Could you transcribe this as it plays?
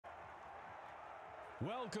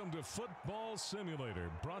Welcome to Football Simulator,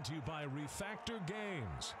 brought to you by Refactor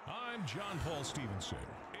Games. I'm John Paul Stevenson.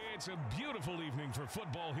 It's a beautiful evening for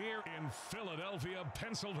football here in Philadelphia,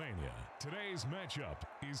 Pennsylvania. Today's matchup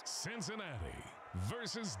is Cincinnati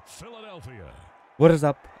versus Philadelphia. What is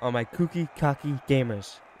up, all my kooky, cocky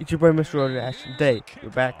gamers? It's your boy, Mr. Road Rash. Today, we're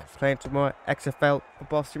back playing some more XFL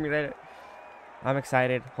Football Simulator. I'm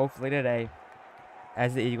excited. Hopefully today,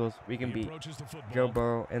 as the Eagles, we can beat Joe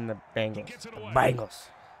Burrow and the Bengals. The Bengals.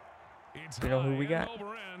 You know who we got?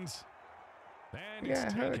 Yeah,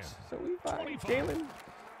 it hurts. So we find Jalen.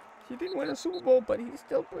 He didn't win a Super Bowl, but he's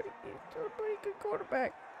still pretty good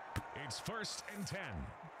quarterback. It's 1st and 10.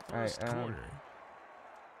 All right, quarter.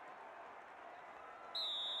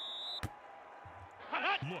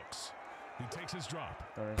 Looks. He takes his drop.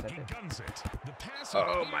 He guns it. The pass.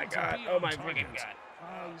 Oh my God! Oh my freaking God!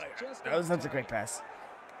 Oh my God! That was such a great pass.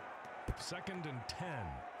 2nd and 10.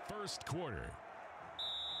 1st quarter.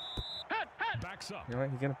 Backs up. You know what?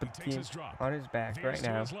 He's gonna put the team on his back right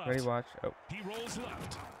now. Ready? Watch. Oh. He rolls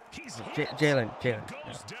left. He's Jalen.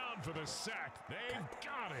 Goes down for the sack. They've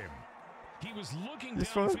got him. He was looking He's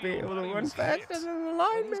supposed to be able to run faster than the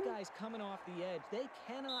lineman. These guys coming off the edge, they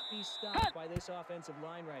cannot be stopped by this offensive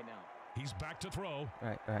line right now. He's back to throw. All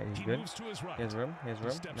right, he's he good. Moves to his right. He has room.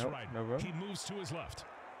 Nope, right. no room. He moves to his left.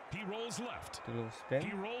 He rolls left. Do a little spin.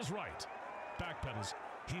 He rolls right. Backpedals.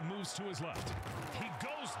 He moves to his left. He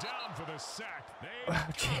goes down for the sack. They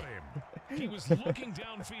got him. He was looking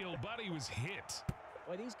downfield, but he was hit.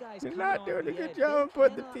 Well, these guys You're not doing a good job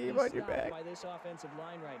putting the team on your back. By this offensive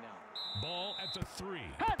line right now. Ball at the 3.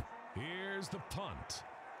 Here's the punt.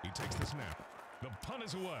 He takes the snap. The punt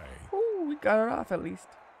is away. Ooh, we got it off at least.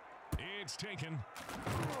 It's taken.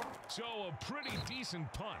 So a pretty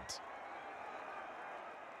decent punt.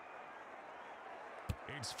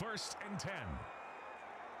 It's 1st and 10.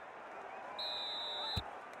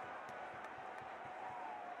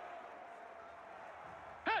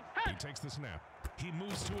 He takes the snap. He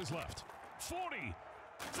moves to his left. 40.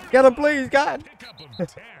 Get him, please, God. Pickup of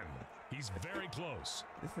 10. He's very close.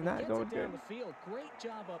 This is not going good. Down the field. Great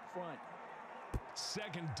job up front.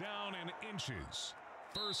 2nd down and inches.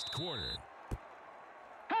 1st quarter.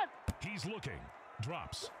 He's looking.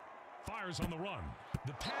 Drops. Fires on the run.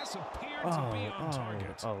 The pass appeared to be on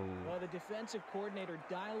target. Well, the defensive coordinator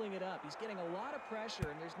dialing it up. He's getting a lot of pressure,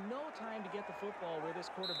 and there's no time to get the football where this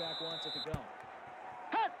quarterback wants it to go.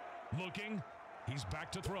 Looking. He's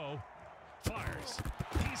back to throw. Fires.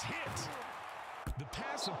 He's hit. The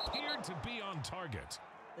pass appeared to be on target.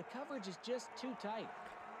 The coverage is just too tight.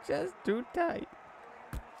 Just too tight.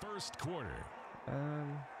 1st quarter.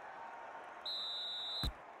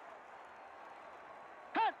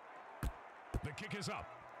 The kick is up.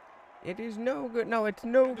 It is no good. No, it's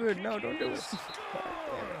no good. No, don't do it.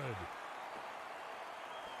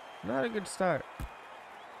 Not a good start.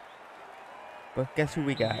 But guess who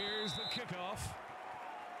we got? Here's the kickoff.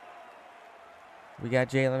 We got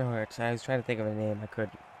Jalen Hurts. I was trying to think of a name. I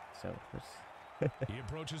couldn't. So. He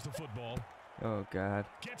approaches the football. Oh, God.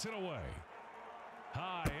 Gets it away.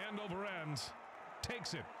 High end over end.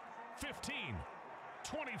 Takes it. 15.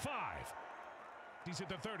 25. He's at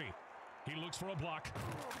the 30. He looks for a block.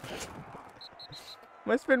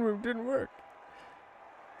 My spin move didn't work.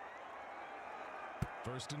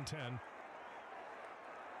 1st and 10.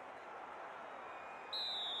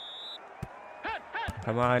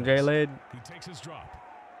 Come on, Jalen. He takes his drop.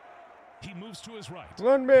 He moves to his right.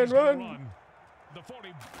 Run, man, run. The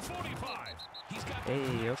 40, 45. He's got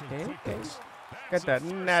okay. Got that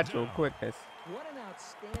natural quickness. What an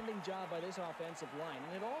outstanding job by this offensive line,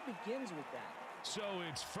 and it all begins with that. So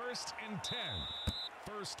it's 1st and 10.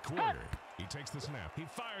 1st quarter. He takes the snap. He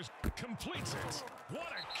fires, completes it. What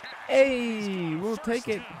a catch. Hey, we'll take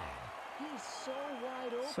it. He's so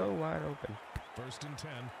wide open. So wide open. 1st and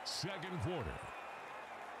 10. 2nd quarter.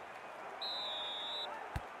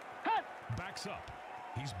 Backs up.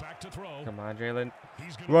 He's back to throw. Come on, Jalen.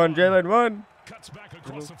 Run, Jalen, run. Cuts back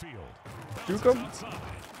across the field. Juke him.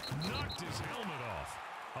 Knocked his helmet off.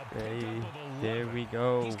 Hey, there we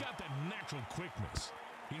go. He's got that natural quickness.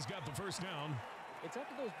 He's got the 1st down. It's up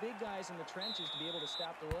to those big guys in the trenches to be able to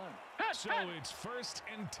stop the run. So it's 1st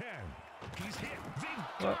and 10. He's hit.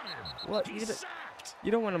 What?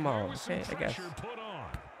 You don't want them all, okay? I guess. Put on.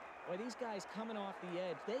 Well, these guys coming off the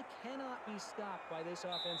edge, they cannot be stopped by this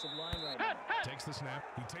offensive line right now. Takes the snap.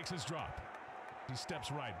 He takes his drop. He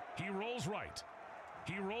steps right. He rolls right.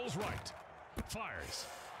 He rolls right. Fires.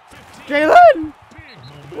 15. Jalen!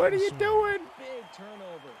 What are you doing? Big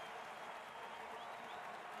turnover.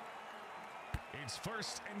 It's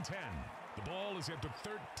 1st and 10. The ball is at the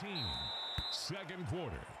 13. 2nd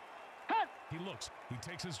quarter. He looks. He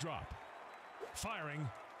takes his drop. Firing.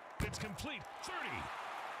 It's complete. 30.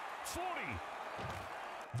 40.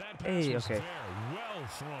 That pass was okay. there. Well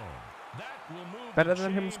thrown. That will move Better the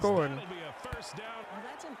than him chains. scoring. That'll be a first down. Well,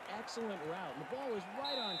 that's an excellent route. The ball is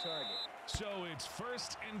right on target. So it's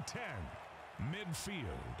 1st and 10.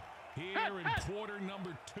 Midfield. Here in quarter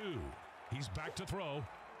number 2. He's back to throw.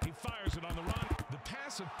 He fires it on the run. The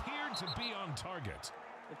pass appeared to be on target.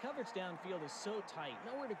 The coverage downfield is so tight.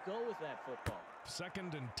 Nowhere to go with that football.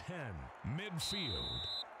 2nd and 10. Midfield.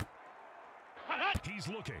 He's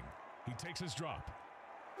looking. He takes his drop.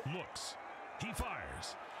 Looks. He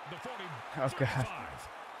fires. The 40. Oh, 35. God.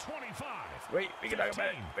 25. Wait, we can talk about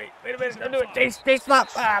it. 15. Wait a minute. Don't do it. They stop.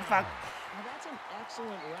 Ah, fuck. Well, that's an excellent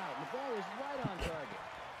route. The ball is right on target.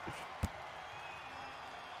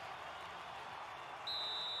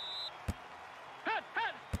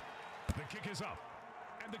 The kick is up.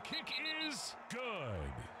 And the kick is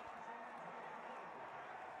good.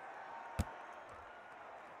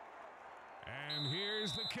 And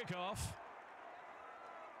here's the kickoff.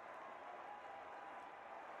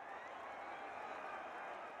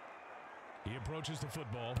 He approaches the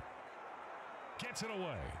football. Gets it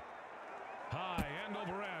away. High and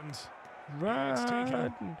over ends. It's taken.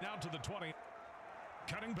 Run. Now to the 20.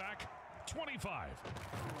 Cutting back. 25.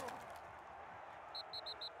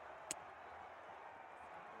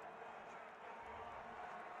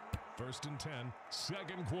 First and 10.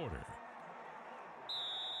 2nd quarter.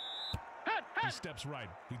 He steps right.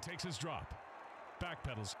 He takes his drop.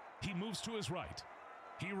 Backpedals. He moves to his right.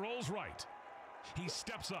 He rolls right. He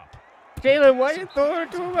steps up. Jalen, why are you throwing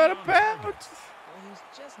it to him out of bounds? Well, he's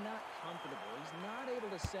just not comfortable. He's not able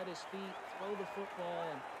to set his feet, throw the football,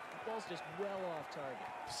 and the ball's just well off target.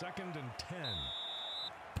 2nd and 10.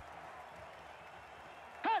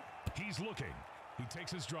 He's looking. He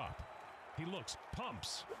takes his drop. He looks,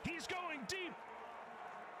 pumps. He's going deep.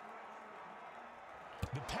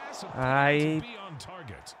 The pass appeared to be on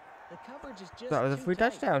target. The coverage is just That was a too free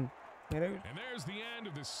tight. touchdown. You know, And there's the end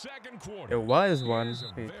of the 2nd quarter. it was one. Here's a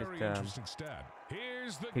He very just interesting stat.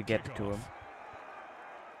 Here's the could get to kickoff. him.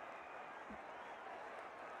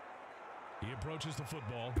 He approaches the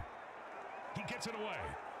football. He gets it away.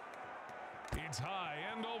 It's high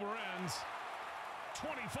and over ends.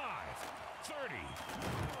 25, 30.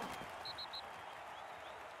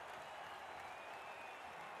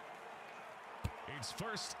 It's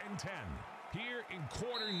 1st and 10. Here in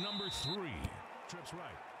quarter number 3. Trips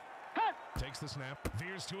right. Takes the snap.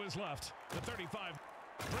 Veers to his left. The 35.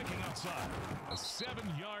 Breaking outside. A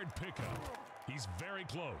 7-yard pickup. He's very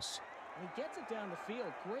close. And he gets it down the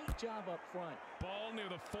field. Great job up front. Ball near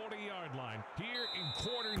the 40-yard line. Here in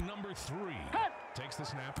quarter number 3. Takes the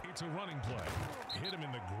snap. It's a running play. Hit him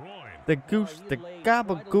in the groin. The goose, Oh, he the laid quite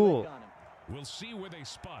a leg gabagool. on him. We'll see where they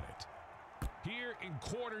spot it. Here in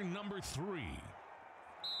quarter number 3.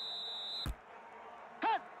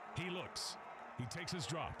 He looks. He takes his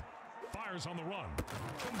drop. Fires on the run.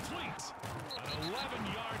 Complete. An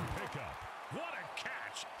 11-yard pickup. What a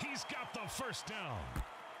catch. He's got the first down.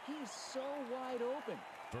 He's so wide open.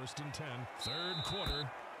 1st and 10. 3rd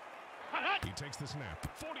quarter. He takes the snap.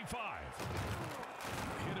 45.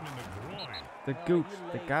 Hit him in the groin. The Oh, goose, he the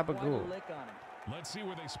laid quite a gabagool. lick on him. Let's see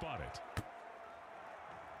where they spot it.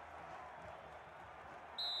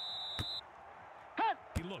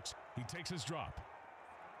 He looks. He takes his drop.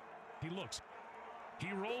 He looks.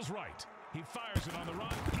 He rolls right. He fires it on the run.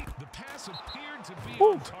 The pass appeared to be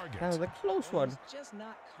Woo, on target. that was a close Well, one. he's just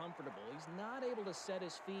not comfortable. He's not able to set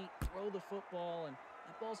his feet, throw the football, and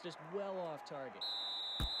that ball's just well off target.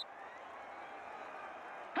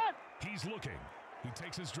 He's looking. He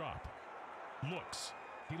takes his drop. Looks.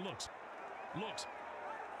 He looks. Looks.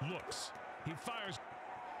 Looks. He fires.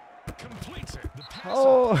 Completes it. The pass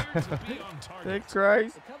appeared to be on target. Thank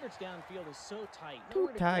Christ. The coverage downfield is so tight. Too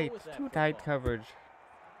Nowhere to go tight. with that Too tight football. coverage.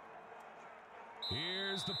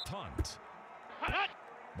 Here's the punt.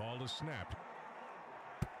 Ball is snapped.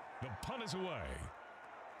 The punt is away.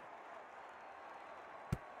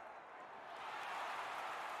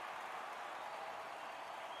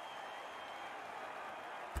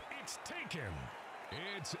 It's taken.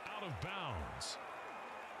 It's out of bounds.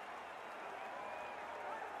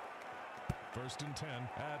 1st and 10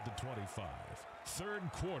 at the 25.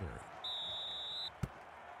 3rd quarter.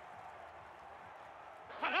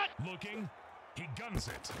 Looking. He guns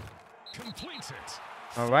it. Completes it.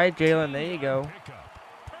 All right, Jalen, there you go. Pickup.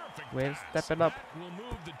 Perfect Way to pass. step it up. That will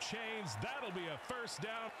move the chains. That'll be a first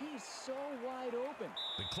down. He's so wide open.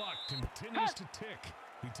 The clock continues to tick.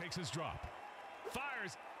 He takes his drop.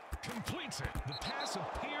 Fires. Completes it. The pass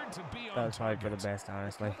appeared to be on That was probably for target. the best, The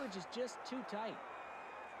honestly. coverage is just too tight.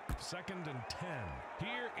 2nd and 10.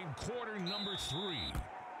 Here in quarter number 3.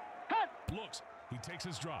 Looks. He takes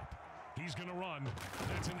his drop. He's going to run.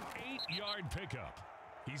 That's an 8-yard pickup.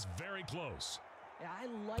 He's very close. Yeah, I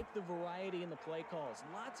like the variety in the play calls.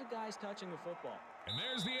 Lots of guys touching the football. And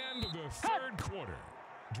there's the end of the 3rd quarter.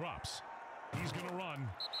 Drops. He's going to run.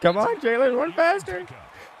 Come on, Jalen, run faster.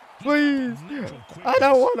 Please. I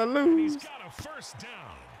don't want to lose. He's got a 1st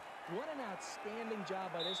down. What an outstanding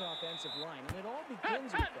job by this offensive line, and it all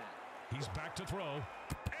begins with that. He's back to throw.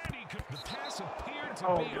 And the pass appeared to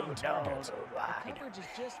be on target. The coverage is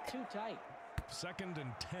just too tight. 2nd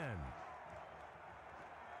and 10.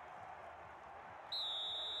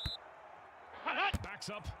 Backs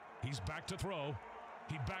up. He's back to throw.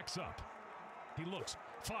 He backs up. He looks.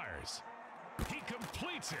 Fires. He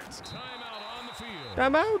completes it. Timeout on the field.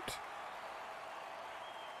 Timeout.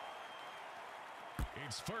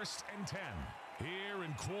 It's 1st and 10. Here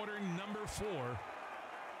in quarter number 4.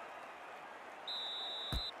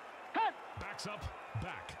 Backs up.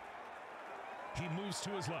 Back. He moves to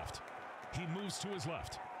his left. He moves to his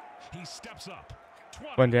left. He steps up. 20.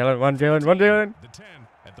 One Jalen, one Jalen, one Jalen. The 10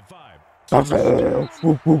 at the 5. Now that's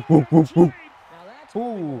what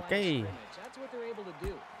Ooh, okay. okay. That's what they're able to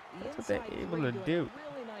do. The That's what they're inside able three to doing do.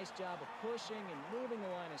 a really nice job of pushing and moving the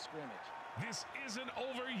line of scrimmage. This isn't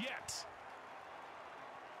over yet.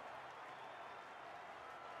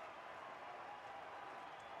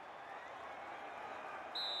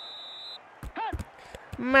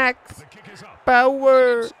 Max The kick is up.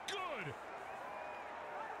 power. It's good.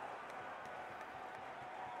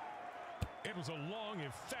 It was a long,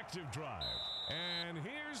 effective drive. And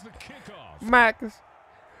here's the kickoff. Max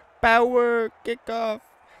power kickoff.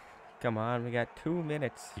 Come on, we got 2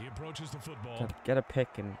 minutes. He approaches the football. to get a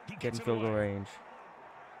pick and He get gets in it field goal away. range.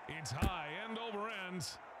 It's high and over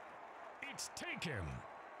ends. It's taken.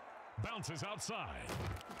 Bounces outside.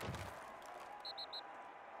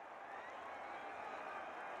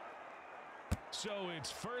 So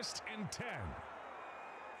it's 1st and 10.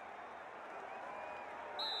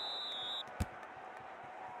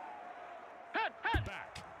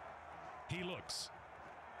 Back. He looks.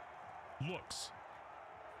 Looks.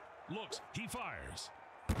 He fires.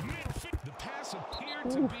 Mid-fit. The pass appeared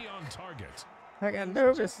to be on target. I got He's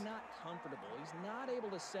nervous. just not comfortable. He's not able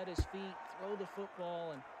to set his feet, throw the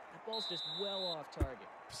football, and that ball's just well off target.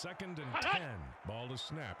 2nd and 10. Ball is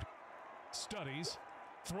snapped. Studies.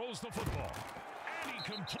 Throws the football. And he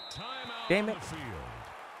completes. Timeout Damn on it. the field.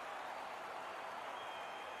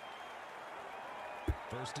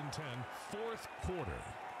 1st and 10. 4th quarter.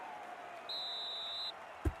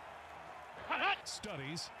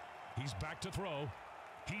 Studies. He's back to throw.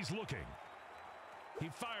 He's looking. He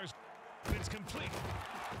fires. It's complete.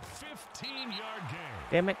 15-yard gain.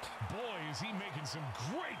 Damn it. Boy, is he making some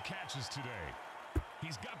great catches today.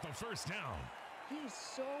 He's got the 1st down. He's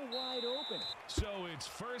so wide open. So it's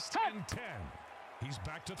 1st and 10. He's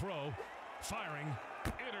back to throw. Firing.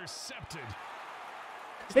 Intercepted.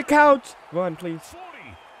 It counts. Run, please. 40.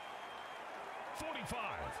 45.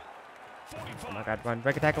 45. Oh my God, run.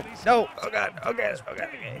 Break a tackle. And he's No. knocked Oh God. out. Okay. Big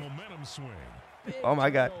Okay. momentum swing. Big Oh my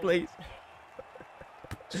God. turnover. Please.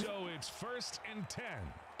 So it's 1st and 10.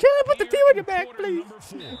 Jalen, put the Here team on in your back, quarter please. number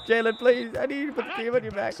 4. Jalen, please. I need you to put the team on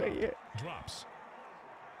your back Backs right up. here. Drops.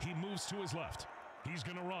 He moves to his left. He's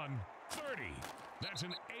going to run. 30. That's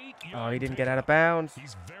an 8-yard. Oh, he didn't get out of pickup. bounds.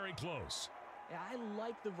 He's very close. Yeah, I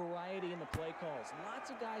like the variety in the play calls. Lots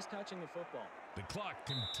of guys touching the football. The clock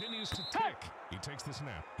continues to tick. He takes the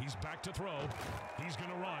snap. He's back to throw. He's going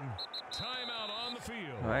to run. Timeout on the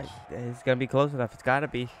field. All right. It's going to be close enough. It's got to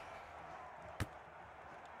be.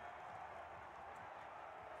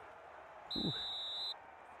 Ooh.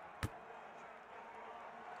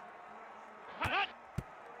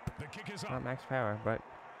 The kick is Not up. max power, but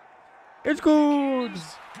it's good.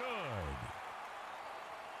 Is good.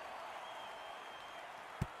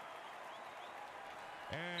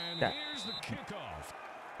 And That- here's the kickoff.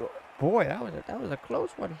 Boy, that was a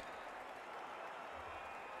close one.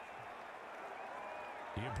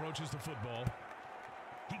 He approaches the football.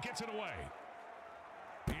 He gets it away.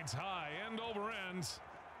 It's high and over ends.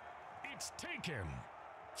 It's taken.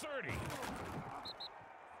 30.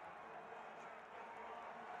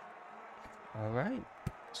 All right.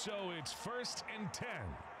 So it's 1st and 10.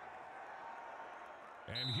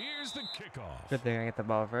 And here's the kickoff. Good thing I get the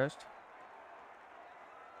ball first.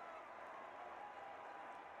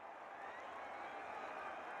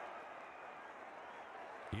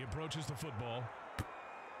 He approaches the football.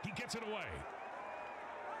 He gets it away.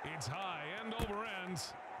 It's high and over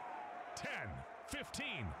ends. 10,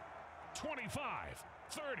 15, 25,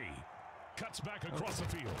 30. Cuts back across the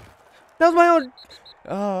field. That was my own.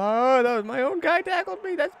 Oh, that was my own guy tackled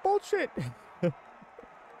me. That's bullshit.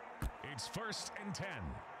 It's 1st and 10.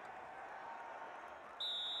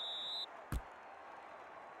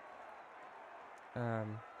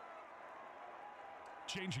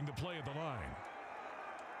 Changing the play at the line.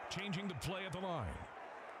 Changing the play at the line.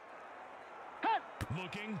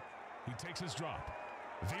 Looking. He takes his drop.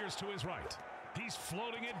 Veers to his right. He's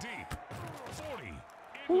floating it deep. 40.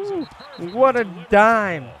 It was a perfectly What a delivered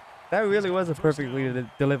dime. football. That really was a perfectly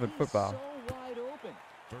delivered football. So wide open.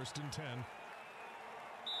 1st and 10.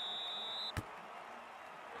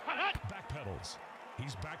 Backpedals.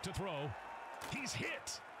 He's back to throw. He's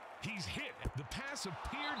hit. He's hit. The pass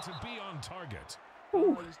appeared to be on target.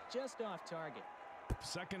 Oh, he's just off target.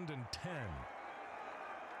 2nd and 10.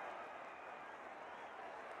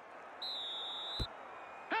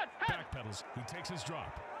 Backpedals. He takes his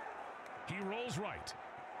drop. He rolls right.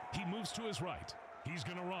 He moves to his right. He's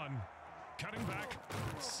going to run. Cutting back.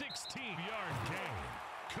 16-yard gain.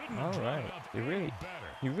 Couldn't have drawn it up any better.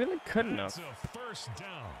 You really couldn't have. That's a 1st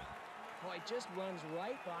down. Boy, just runs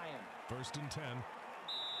right by him. 1st and 10.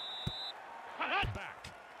 Back.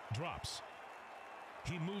 Drops.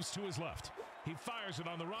 He moves to his left. He fires it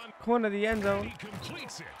on the run. Corner of the end zone. He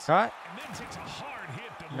completes it. Caught. And then takes a hard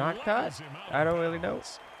hit that Not levels caught. him out I of don't really know.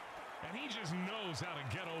 bounds. And he just knows how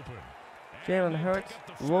to get open. And Jalen they Hurts pick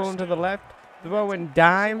up the rolling first to the down. left, throwing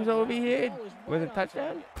dimes over here with a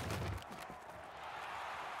touchdown.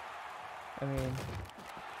 I mean,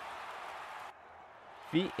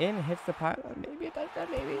 feet in, hits the pylon, maybe a touchdown,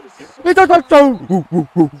 maybe. It's a touchdown! Ooh, ooh,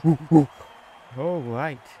 ooh, ooh, ooh. All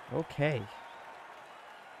right, okay.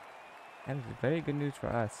 That is very good news for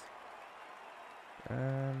us.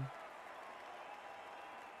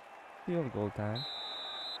 Field goal time.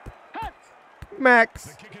 Max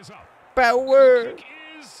The kick is up. Power. The kick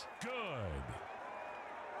is good.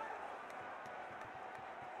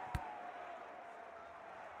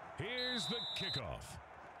 Here's the kickoff.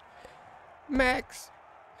 Max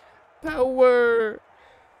Power.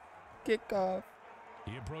 Kickoff.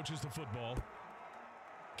 He approaches the football.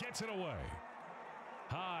 Gets it away.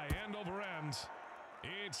 High end over end.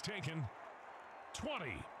 It's taken. 20.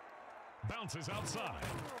 Bounces outside.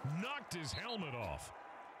 Knocked his helmet off.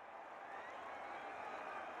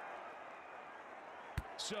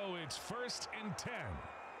 So it's 1st and 10.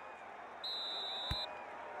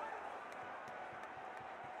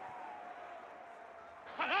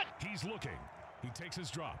 He's looking. He takes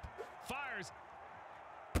his drop. Fires.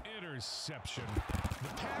 Interception. The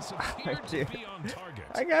pass appeared to be on target.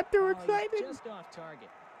 I got too Oh, excited. he's just off target.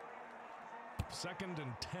 2nd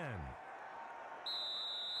and 10.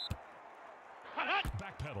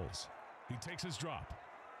 Backpedals. He takes his drop.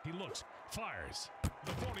 He looks. Fires.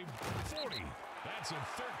 The 40. That's a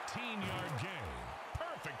 13-yard gain.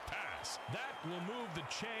 Perfect pass. That will move the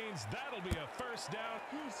chains. That'll be a 1st down.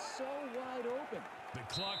 He's so wide open. The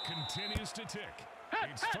clock continues to tick.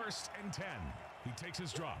 It's 1st and 10. He takes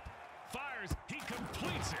his drop. Fires. He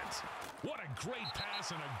completes it. What a great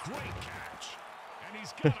pass and a great catch. And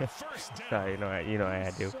he's got a 1st down. Sorry, you know I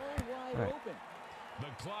had to. So wide Right. open.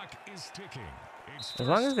 The clock is ticking. It's As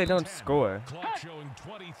long as they 1st don't and 10. score. Clock showing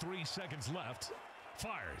 23 seconds left.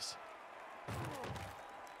 Fires.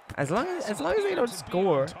 As long as they don't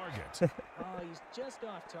score. Target. Oh, he's just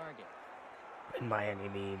off target. By any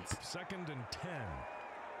means. 2nd and 10.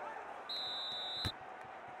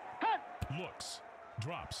 Looks.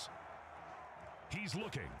 Drops. He's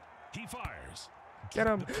looking. He fires. Get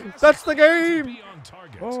him. The pass That's the appeared to game. be on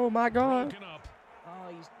target. Oh my God. Broken up. Oh,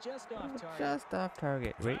 he's just off target. Just off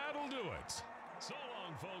target. Wait. That'll do it. So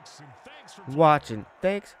long, folks, and thanks for Watching.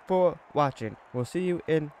 Thanks for watching. We'll see you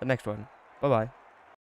in the next one. Bye bye.